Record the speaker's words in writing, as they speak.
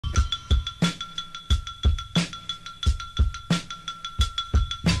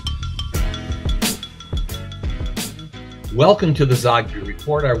Welcome to the Zogby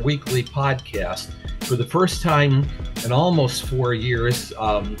Report, our weekly podcast. For the first time in almost 4 years,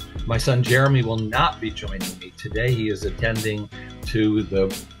 my son Jeremy will not be joining me today. He is attending to the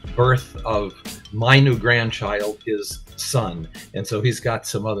birth of my new grandchild, his son. And so he's got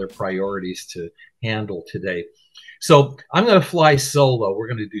some other priorities to handle today. So I'm going to fly solo. We're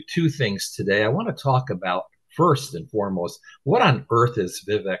going to do two things today. I want to talk about, first and foremost, what on earth is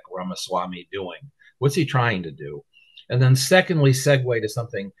Vivek Ramaswamy doing? What's he trying to do? And then secondly, segue to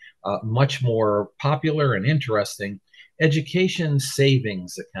something much more popular and interesting, education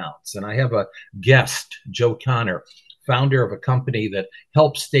savings accounts. And I have a guest, Joe Connor, founder of a company that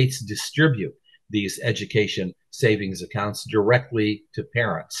helps states distribute these education savings accounts directly to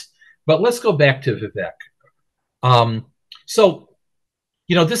parents. But let's go back to Vivek.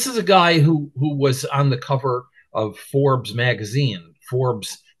 This is a guy who was on the cover of Forbes magazine,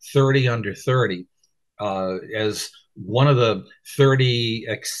 Forbes 30 under 30, as one of the 30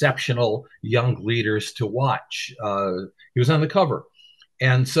 exceptional young leaders to watch. He was on the cover.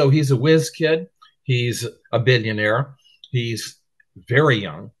 And so he's a whiz kid. He's a billionaire. He's very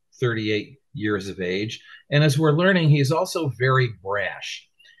young, 38 years of age. And as we're learning, he's also very brash.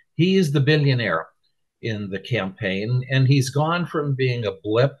 He is the billionaire in the campaign, and he's gone from being a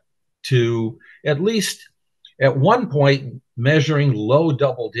blip to, at least at one point, measuring low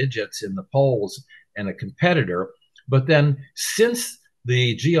double digits in the polls and a competitor. But then since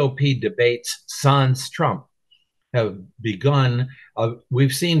the GOP debates sans Trump have begun,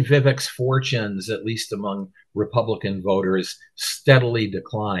 we've seen Vivek's fortunes, at least among Republican voters, steadily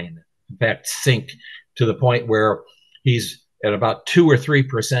decline. In fact, sink to the point where he's at about 2 or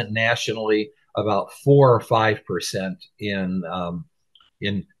 3% nationally, about 4 or 5% in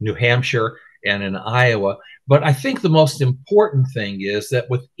New Hampshire and in Iowa. But I think the most important thing is that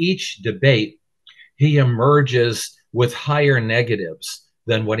with each debate, he emerges with higher negatives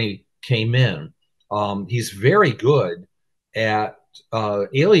than when he came in. He's very good at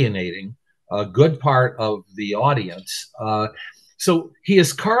alienating a good part of the audience. So he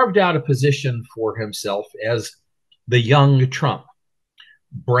has carved out a position for himself as the young Trump,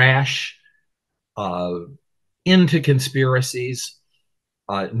 brash, into conspiracies,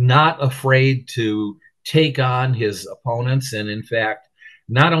 not afraid to take on his opponents, and in fact,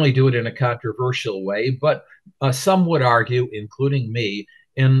 not only do it in a controversial way, but some would argue, including me,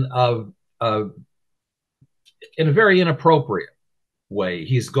 in a very inappropriate way.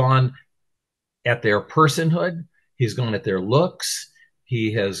 He's gone at their personhood. He's gone at their looks.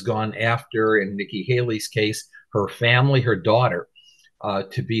 He has gone after, in Nikki Haley's case, her family, her daughter,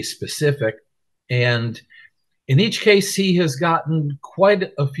 to be specific. And in each case, he has gotten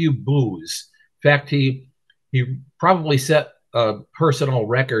quite a few boos. In fact, he probably set a personal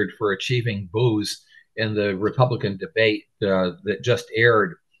record for achieving boos in the Republican debate that just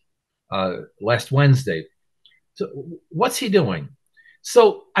aired last Wednesday. So what's he doing?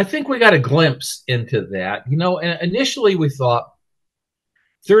 So I think we got a glimpse into that. And initially we thought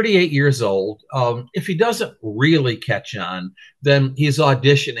 38 years old, if he doesn't really catch on, then he's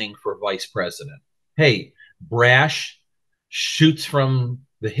auditioning for vice president. Hey, brash, shoots from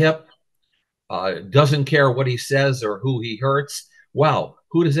the hip, doesn't care what he says or who he hurts. Wow,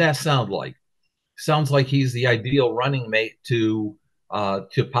 who does that sound like? Sounds like he's the ideal running mate to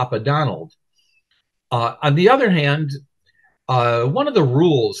Papa Donald. On the other hand, one of the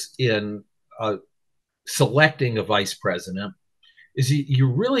rules in selecting a vice president is you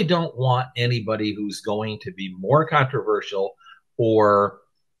really don't want anybody who's going to be more controversial or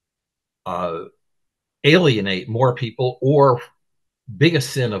alienate more people, or,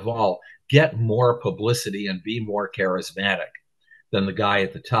 biggest sin of all, get more publicity and be more charismatic than the guy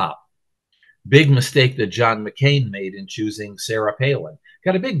at the top. Big mistake that John McCain made in choosing Sarah Palin.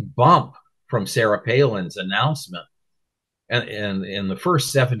 Got a big bump from Sarah Palin's announcement, and in the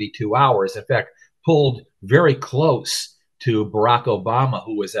first 72 hours, in fact, pulled very close to Barack Obama,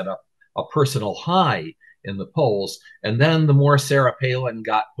 who was at a personal high in the polls. And then the more Sarah Palin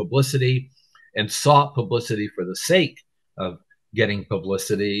got publicity and sought publicity for the sake of getting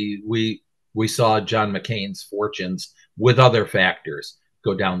publicity, we saw John McCain's fortunes, with other factors,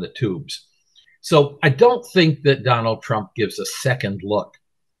 go down the tubes. So I don't think that Donald Trump gives a second look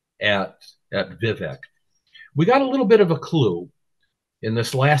at Vivek. We got a little bit of a clue in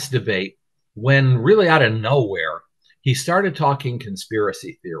this last debate when, really out of nowhere, he started talking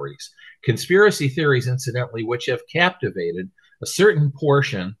conspiracy theories. Conspiracy theories, incidentally, which have captivated a certain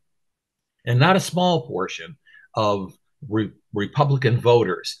portion, and not a small portion, of Republican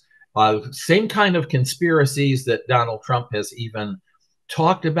voters. Same kind of conspiracies that Donald Trump has even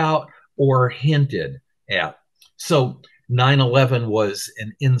talked about or hinted at. So 9/11 was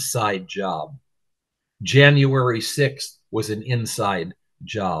an inside job. January 6th was an inside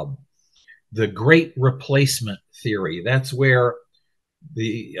job. The Great Replacement theory, that's where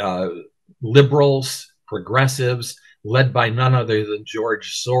the liberals, progressives, led by none other than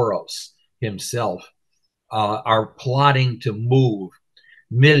George Soros himself, are plotting to move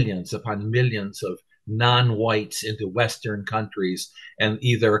millions upon millions of non-whites into Western countries and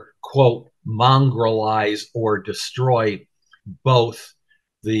either, quote, mongrelize or destroy both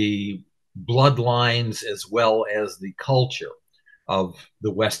the bloodlines as well as the culture of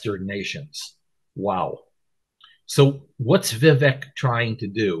the Western nations. Wow. So what's Vivek trying to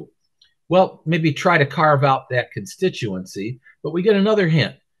do? Well, maybe try to carve out that constituency, but we get another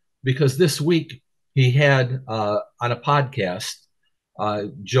hint because this week he had on a podcast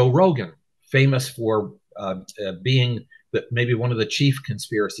Joe Rogan, famous for being maybe one of the chief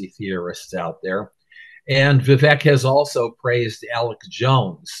conspiracy theorists out there. And Vivek has also praised Alex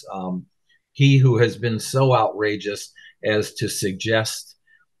Jones, he who has been so outrageous as to suggest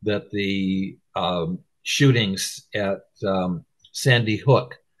that the shootings at Sandy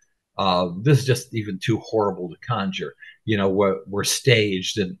Hook, this is just even too horrible to conjure, were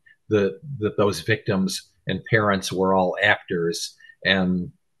staged, and that those victims and parents were all actors,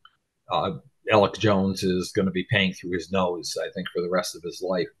 and Alex Jones is going to be paying through his nose, I think, for the rest of his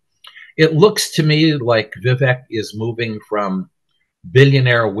life. It looks to me like Vivek is moving from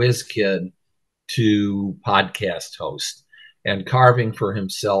billionaire whiz kid to podcast host and carving for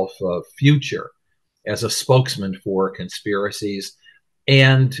himself a future as a spokesman for conspiracies.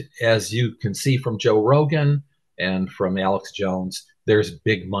 And as you can see from Joe Rogan and from Alex Jones, there's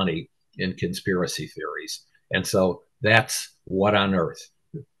big money in conspiracy theories. And so that's what on earth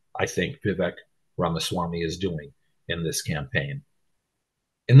I think Vivek Ramaswamy is doing in this campaign.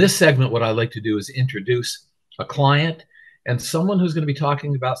 In this segment, what I like to do is introduce a client and someone who's going to be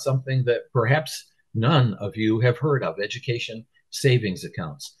talking about something that perhaps none of you have heard of: education savings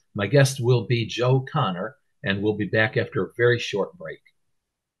accounts. My guest will be Joe Connor, and we'll be back after a very short break.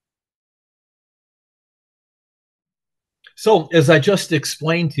 So, as I just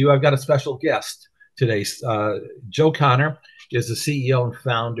explained to you, I've got a special guest today. Joe Connor is the CEO and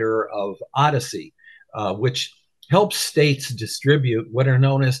founder of Odyssey, which helps states distribute what are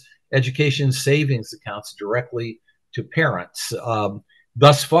known as education savings accounts directly to parents.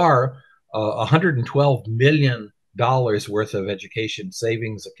 Thus far, $112 million worth of education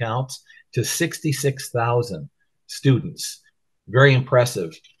savings accounts to 66,000 students. Very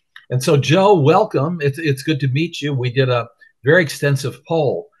impressive. And so, Joe, welcome. It's good to meet you. We did a very extensive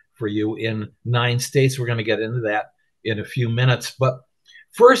poll for you in 9 states. We're going to get into that in a few minutes. But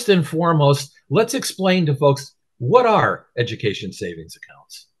first and foremost, let's explain to folks, what are education savings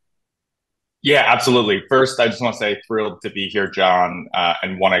accounts? Yeah, absolutely. First, I just want to say thrilled to be here, John,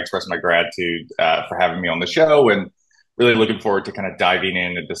 and want to express my gratitude for having me on the show, and really looking forward to kind of diving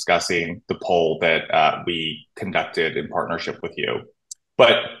in and discussing the poll that we conducted in partnership with you.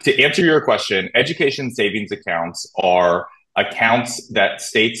 But to answer your question, education savings accounts are accounts that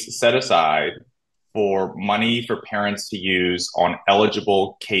states set aside for money for parents to use on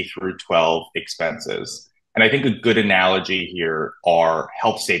eligible K through 12 expenses. And I think a good analogy here are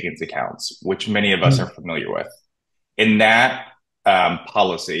health savings accounts, which many of us are familiar with. In that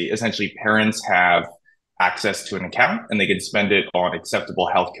policy, essentially parents have access to an account and they can spend it on acceptable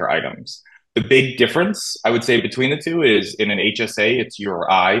healthcare items. The big difference, I would say, between the two is in an HSA, it's you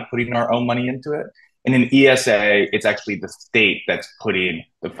or I putting our own money into it. In an ESA, it's actually the state that's putting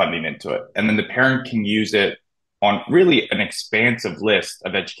the funding into it. And then the parent can use it on really an expansive list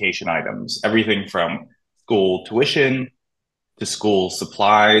of education items, everything from school tuition to school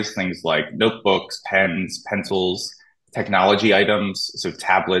supplies, things like notebooks, pens, pencils, technology items, so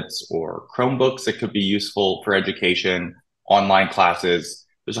tablets or Chromebooks that could be useful for education, online classes.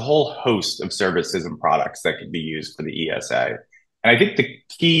 There's a whole host of services and products that could be used for the ESA. And I think the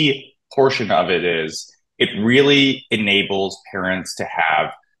key portion of it is it really enables parents to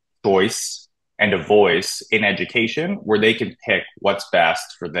have choice and a voice in education where they can pick what's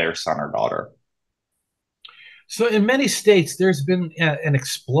best for their son or daughter. So in many states, there's been an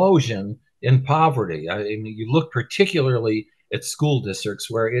explosion in poverty. I mean, you look particularly at school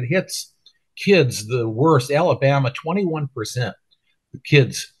districts where it hits kids the worst. Alabama, 21% of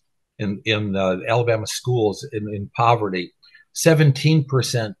kids in Alabama schools in poverty,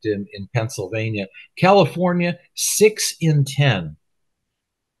 17% in Pennsylvania. California, 6 in 10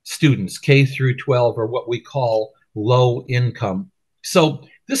 students, K through 12, are what we call low income. So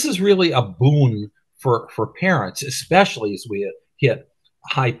this is really a boon for parents, especially as we hit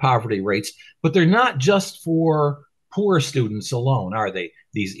high poverty rates. But they're not just for poor students alone, are they,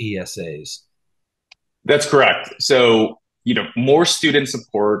 these ESAs? That's correct. So, more student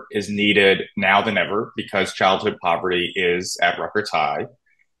support is needed now than ever because childhood poverty is at records high.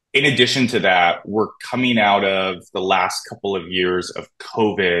 In addition to that, we're coming out of the last couple of years of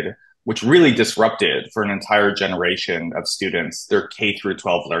COVID, which really disrupted for an entire generation of students their K through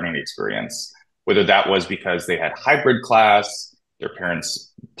 12 learning experience, whether that was because they had hybrid class, their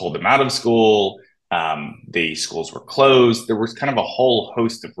parents pulled them out of school, the schools were closed. There was kind of a whole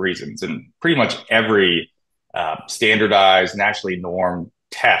host of reasons, and pretty much every standardized, nationally normed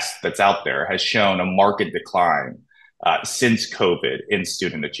test that's out there has shown a marked decline since COVID in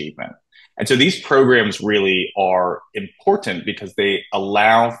student achievement. And so these programs really are important because they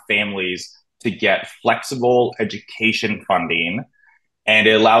allow families to get flexible education funding, and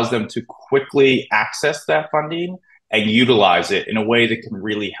it allows them to quickly access that funding and utilize it in a way that can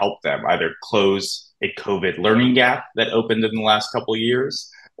really help them either close a COVID learning gap that opened in the last couple of years,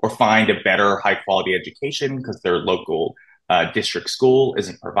 or find a better high quality education because their local district school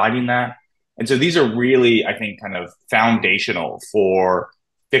isn't providing that. And so these are really, I think, kind of foundational for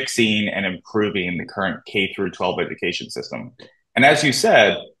fixing and improving the current K through 12 education system. And as you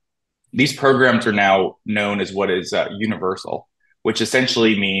said, these programs are now known as what is universal, which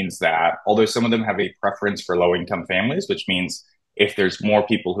essentially means that although some of them have a preference for low income families, which means if there's more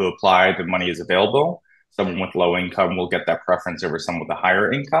people who apply, the money is available. Someone with low income will get that preference over someone with a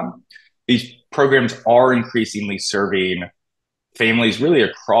higher income. These programs are increasingly serving families really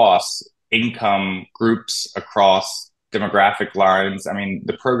across income groups, across demographic lines. I mean,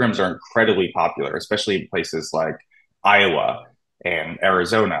 the programs are incredibly popular, especially in places like Iowa and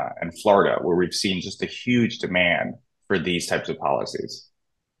Arizona and Florida, where we've seen just a huge demand for these types of policies.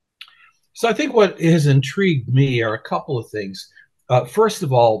 So I think what has intrigued me are a couple of things. First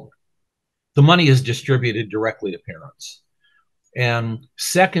of all, the money is distributed directly to parents. And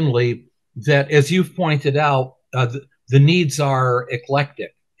secondly, that as you've pointed out, the needs are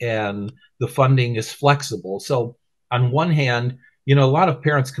eclectic and the funding is flexible. So on one hand, a lot of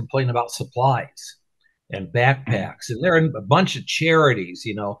parents complain about supplies and backpacks, and there are a bunch of charities,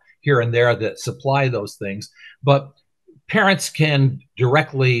 here and there that supply those things. But parents can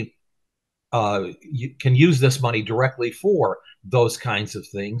directly can use this money directly for those kinds of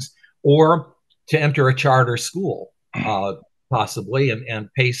things, or to enter a charter school, possibly,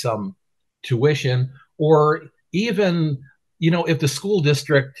 and pay some tuition, or even, if the school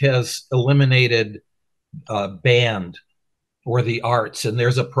district has eliminated band or the arts, and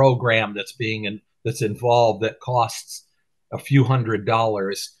there's a program that's involved that costs a few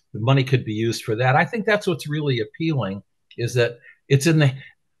 $100s, the money could be used for that. I think that's what's really appealing, is that it's in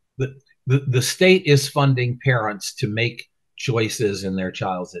the state is funding parents to make choices in their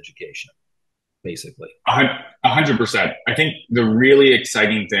child's education, basically. 100%. I think the really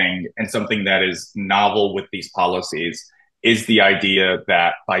exciting thing and something that is novel with these policies is the idea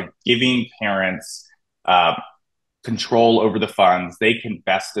that by giving parents control over the funds, they can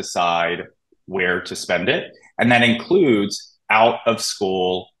best decide where to spend it. And that includes out of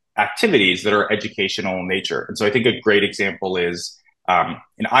school activities that are educational in nature. And so I think a great example is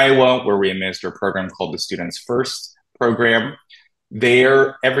in Iowa, where we administer a program called the Students First program.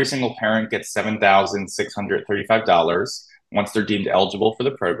 There, every single parent gets $7,635 once they're deemed eligible for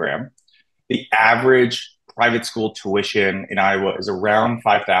the program. The average private school tuition in Iowa is around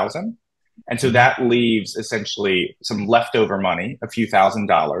 $5,000. And so that leaves essentially some leftover money, a few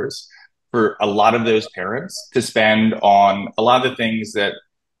 $1,000s, for a lot of those parents to spend on a lot of the things that,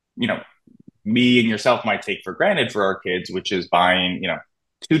 me and yourself might take for granted for our kids, which is buying,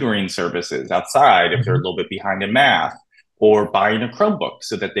 tutoring services outside if they're a little bit behind in math, or buying a Chromebook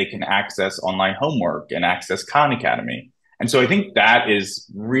so that they can access online homework and access Khan Academy. And so I think that is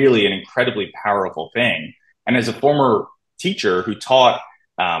really an incredibly powerful thing. And as a former teacher who taught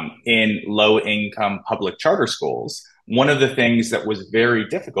in low income public charter schools, one of the things that was very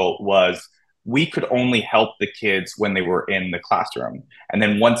difficult was we could only help the kids when they were in the classroom. And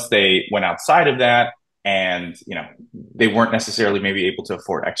then once they went outside of that, and they weren't necessarily maybe able to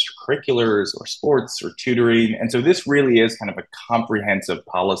afford extracurriculars or sports or tutoring. And so this really is kind of a comprehensive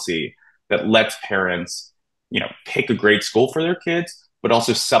policy that lets parents pick a great school for their kids, but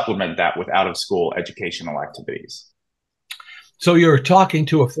also supplement that with out of school educational activities. So you're talking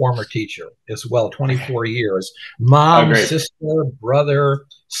to a former teacher as well, 24 years, mom, sister, brother,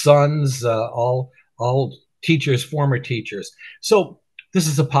 sons, all teachers, former teachers. So this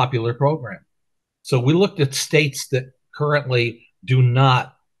is a popular program. So we looked at states that currently do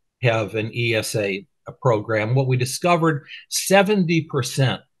not have an ESA program. What we discovered,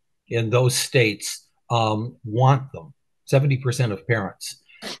 70% in those states want them, 70% of parents.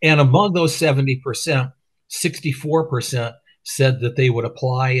 And among those 70%, 64% said that they would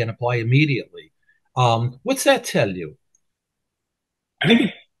apply and apply immediately. What's that tell you? I think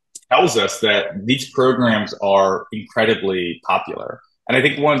it tells us that these programs are incredibly popular. And I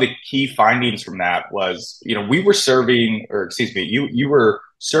think one of the key findings from that was, we were serving, or excuse me, you were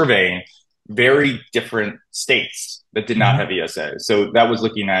surveying very different states that did not Mhm. have ESA. So that was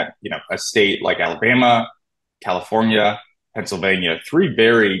looking at, a state like Alabama, California, Pennsylvania, three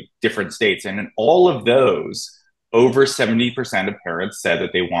very different states. And in all of those, over 70% of parents said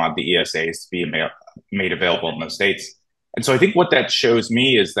that they want the ESAs to be made available in those states. And so I think what that shows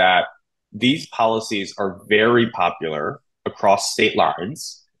me is that these policies are very popular across state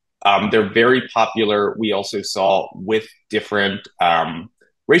lines. They're very popular, we also saw, with different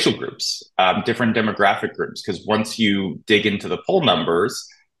racial groups, different demographic groups, because once you dig into the poll numbers,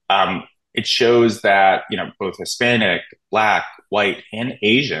 it shows that both Hispanic, Black, White, and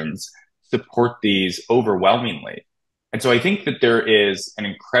Asians support these overwhelmingly. And so I think that there is an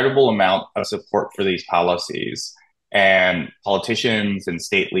incredible amount of support for these policies, and politicians and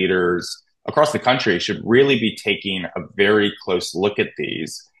state leaders across the country should really be taking a very close look at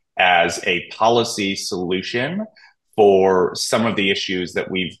these as a policy solution for some of the issues that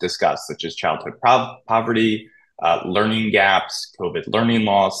we've discussed, such as childhood poverty, learning gaps, COVID learning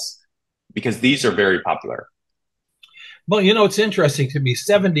loss, because these are very popular. Well, it's interesting to me,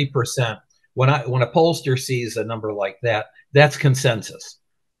 70%, when a pollster sees a number like that, that's consensus,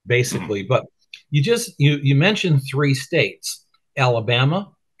 Mhm. basically. But you mentioned three states: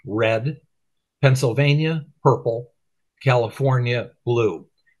 Alabama, red; Pennsylvania, purple; California, blue.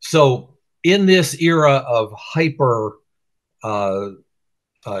 So in this era of hyper uh,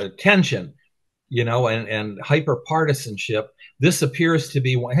 tension, and hyper partisanship, this appears to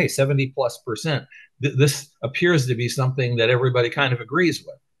be, hey, 70+%. This appears to be something that everybody kind of agrees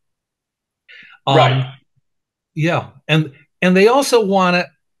with. Right. Um, yeah, and they also want it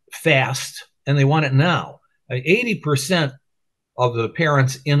fast, and they want it now. 80% of the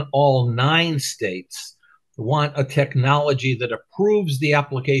parents in all 9 states want a technology that approves the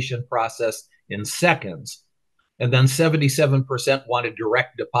application process in seconds. And then 77% want a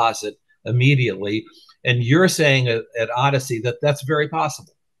direct deposit immediately. And you're saying at Odyssey that that's very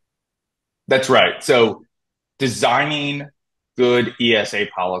possible. That's right. So designing good ESA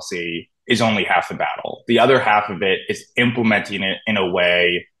policy is only half the battle. The other half of it is implementing it in a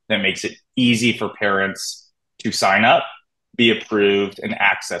way that makes it easy for parents to sign up, be approved, and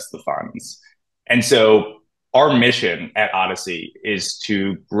access the funds. And so our mission at Odyssey is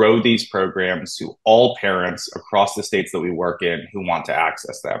to grow these programs to all parents across the states that we work in who want to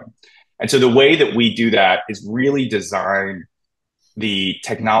access them. And so the way that we do that is really design the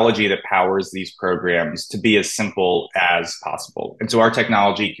technology that powers these programs to be as simple as possible. And so our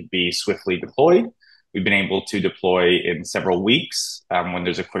technology could be swiftly deployed. We've been able to deploy in several weeks when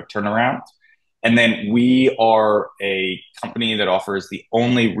there's a quick turnaround. And then we are a company that offers the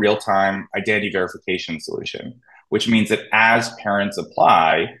only real-time identity verification solution, which means that as parents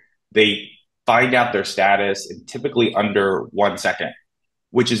apply, they find out their status in typically under 1 second,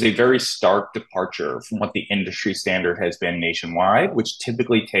 which is a very stark departure from what the industry standard has been nationwide, which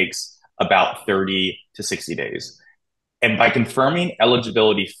typically takes about 30 to 60 days. And by confirming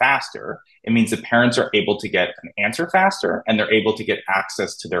eligibility faster, it means that parents are able to get an answer faster, and they're able to get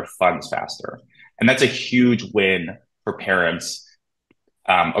access to their funds faster. And that's a huge win for parents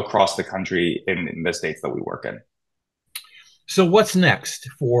across the country in the states that we work in. So, what's next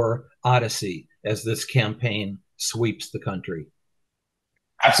for Odyssey as this campaign sweeps the country?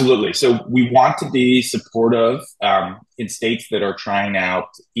 Absolutely. So we want to be supportive in states that are trying out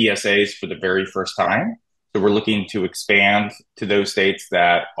ESAs for the very first time. So we're looking to expand to those states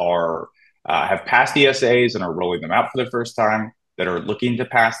that are have passed ESAs and are rolling them out for the first time, that are looking to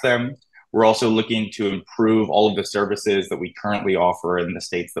pass them. We're also looking to improve all of the services that we currently offer in the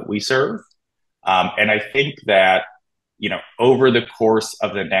states that we serve. And I think that, over the course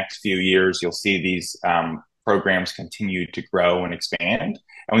of the next few years, you'll see these programs continue to grow and expand,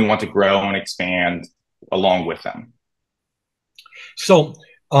 and we want to grow and expand along with them. So,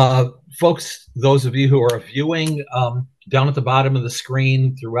 folks, those of you who are viewing, down at the bottom of the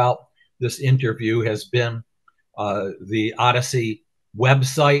screen throughout this interview has been the Odyssey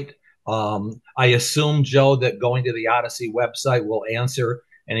website. I assume, Joe, that going to the Odyssey website will answer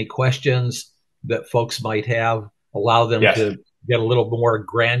any questions that folks might have, allow them Yes. to get a little more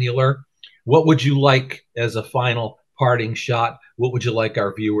granular. What would you like as a final parting shot? What would you like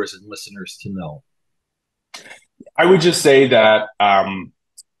our viewers and listeners to know? I would just say that,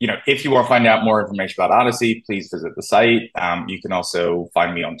 if you want to find out more information about Odyssey, please visit the site. You can also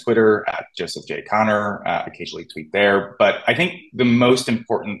find me on Twitter at Joseph J. Connor, occasionally tweet there. But I think the most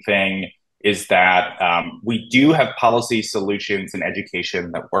important thing is that we do have policy solutions in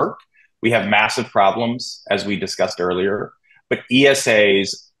education that work. We have massive problems, as we discussed earlier, but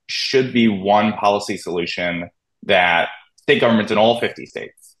ESAs should be one policy solution that state governments in all 50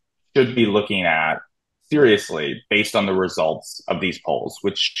 states should be looking at seriously based on the results of these polls,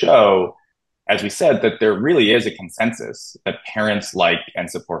 which show, as we said, that there really is a consensus that parents like and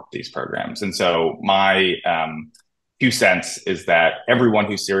support these programs. And so my 2 cents is that everyone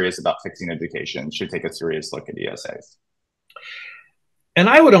who's serious about fixing education should take a serious look at ESAs. And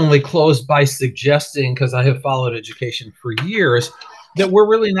I would only close by suggesting, because I have followed education for years, that we're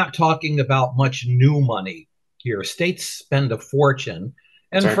really not talking about much new money here. States spend a fortune,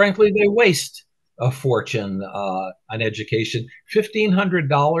 and frankly, they waste a fortune on education.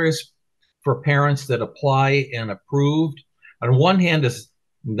 $1,500 for parents that apply and approved, on one hand, is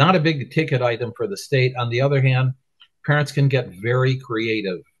not a big ticket item for the state. On the other hand, parents can get very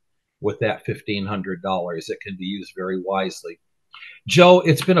creative with that $1,500. It can be used very wisely. Joe,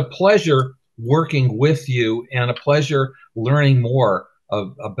 it's been a pleasure working with you and a pleasure learning more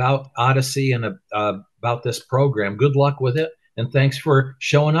about Odyssey and about this program. Good luck with it, and thanks for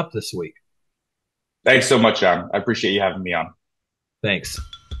showing up this week. Thanks so much, John. I appreciate you having me on. Thanks.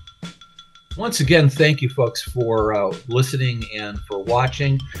 Once again, thank you, folks, for listening and for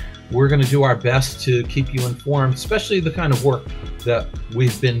watching. We're going to do our best to keep you informed, especially the kind of work that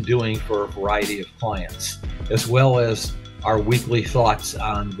we've been doing for a variety of clients, as well as our weekly thoughts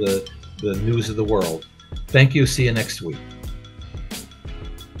on the news of the world. Thank you. See you next week.